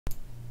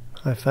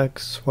Hi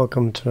folks,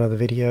 welcome to another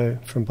video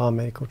from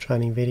Biomedical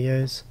Training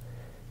Videos.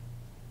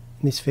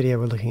 In this video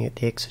we're looking at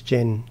the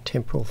Exergen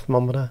Temporal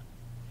Thermometer.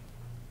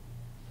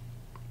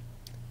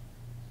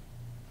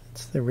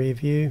 It's the rear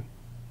view.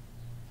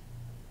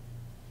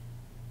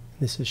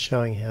 This is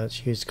showing how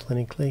it's used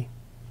clinically.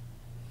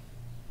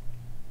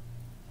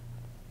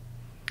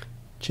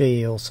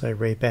 GE also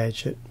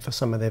rebadged it for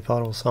some of their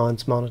vital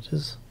signs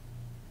monitors,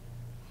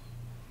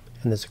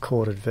 and there's a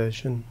corded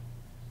version.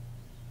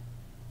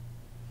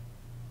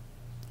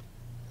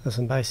 There's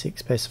some basic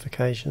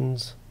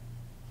specifications.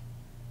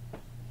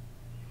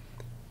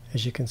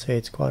 As you can see,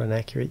 it's quite an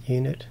accurate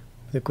unit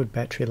with a good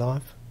battery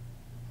life.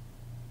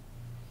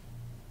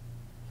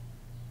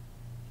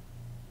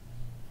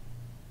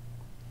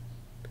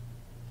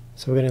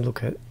 So we're going to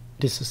look at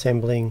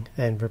disassembling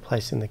and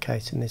replacing the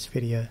case in this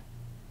video.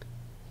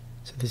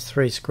 So there's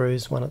 3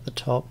 screws, one at the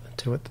top and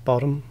 2 at the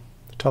bottom.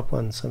 The top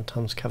one's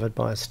sometimes covered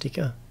by a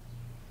sticker.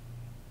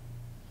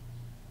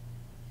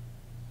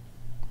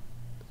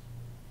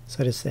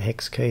 So just the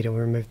hex key to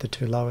remove the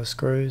 2 lower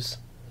screws,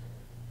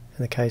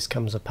 and the case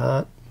comes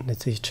apart. And there's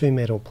these 2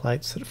 metal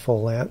plates that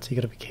fall out, so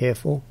you've got to be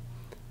careful.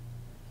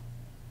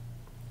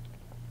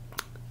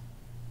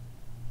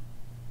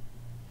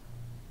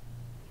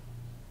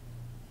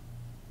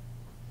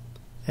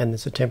 And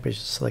there's a temperature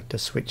selector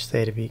switch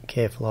there to be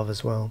careful of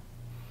as well.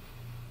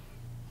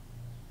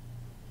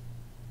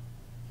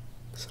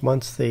 So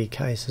once the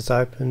case is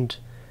opened,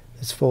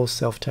 there's 4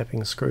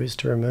 self-tapping screws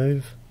to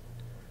remove.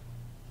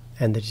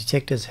 And the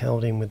detector is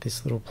held in with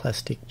this little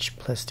plastic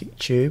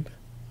tube.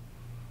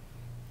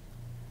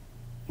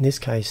 In this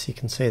case you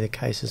can see the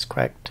case is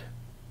cracked,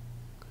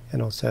 and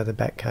also the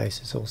back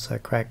case is also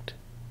cracked.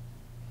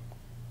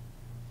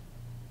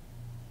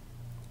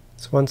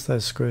 So once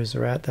those screws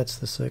are out, that's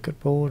the circuit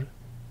board.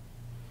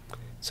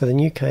 So the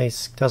new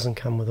case doesn't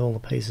come with all the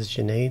pieces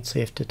you need, so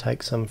you have to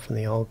take some from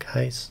the old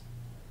case.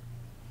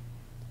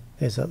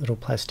 There's that little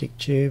plastic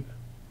tube.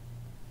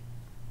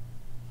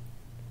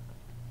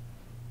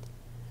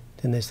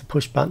 Then there's the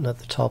push button at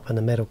the top and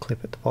the metal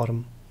clip at the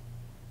bottom.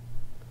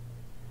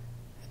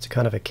 It's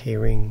kind of a key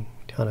ring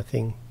kind of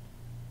thing.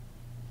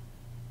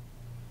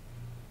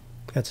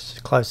 That's just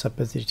a close-up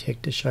of the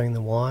detector showing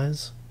the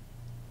wires.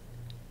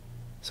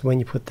 So when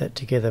you put that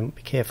together,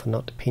 be careful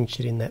not to pinch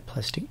it in that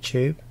plastic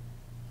tube.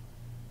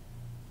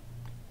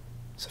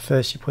 So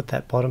first you put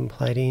that bottom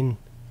plate in,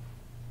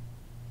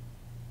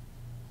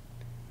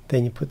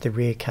 then you put the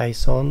rear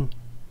case on,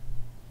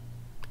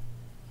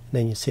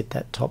 then you set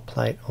that top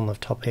plate on the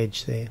top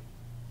edge there,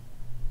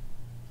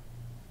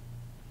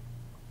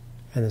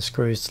 and the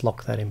screws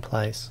lock that in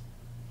place.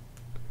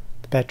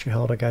 The battery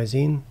holder goes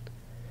in,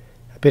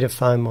 a bit of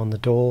foam on the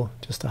door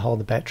just to hold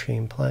the battery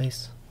in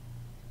place,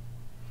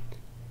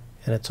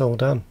 and it's all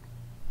done.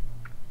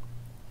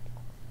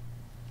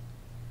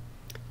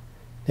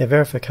 Now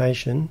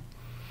verification,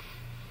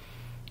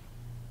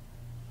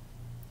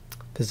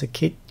 there's a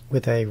kit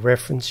with a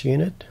reference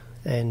unit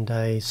and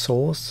a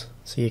source,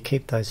 so you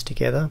keep those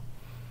together,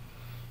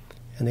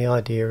 and the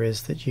idea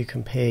is that you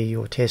compare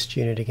your test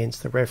unit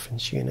against the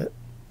reference unit.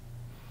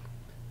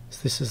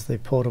 So this is the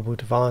portable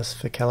device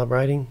for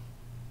calibrating,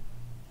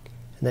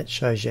 and that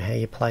shows you how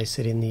you place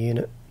it in the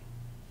unit.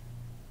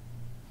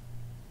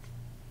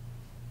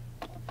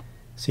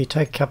 So you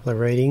take a couple of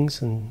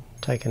readings and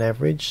take an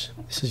average.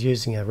 This is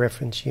using a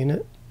reference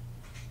unit.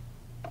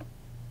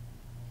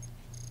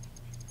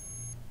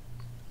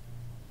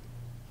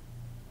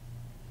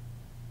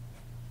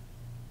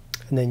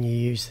 And then you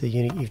use the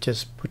unit you've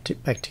just put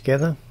it back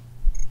together.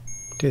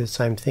 Do the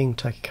same thing,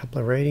 take a couple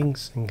of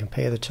readings and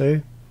compare the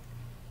two.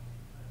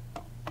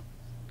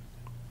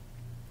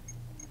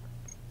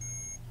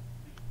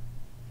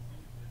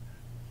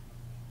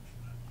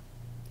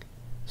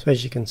 So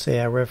as you can see,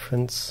 our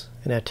reference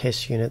and our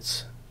test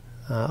units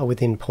are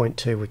within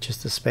 0.2, which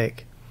is the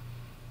spec.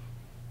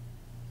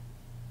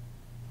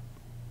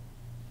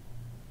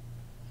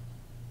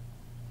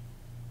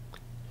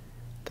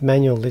 The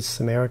manual lists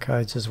some error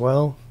codes as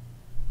well.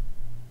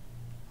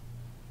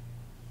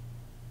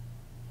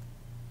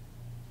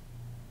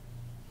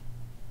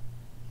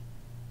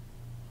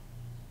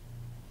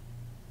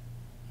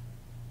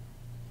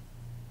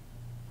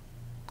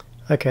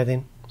 Okay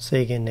then, see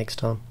you again next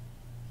time.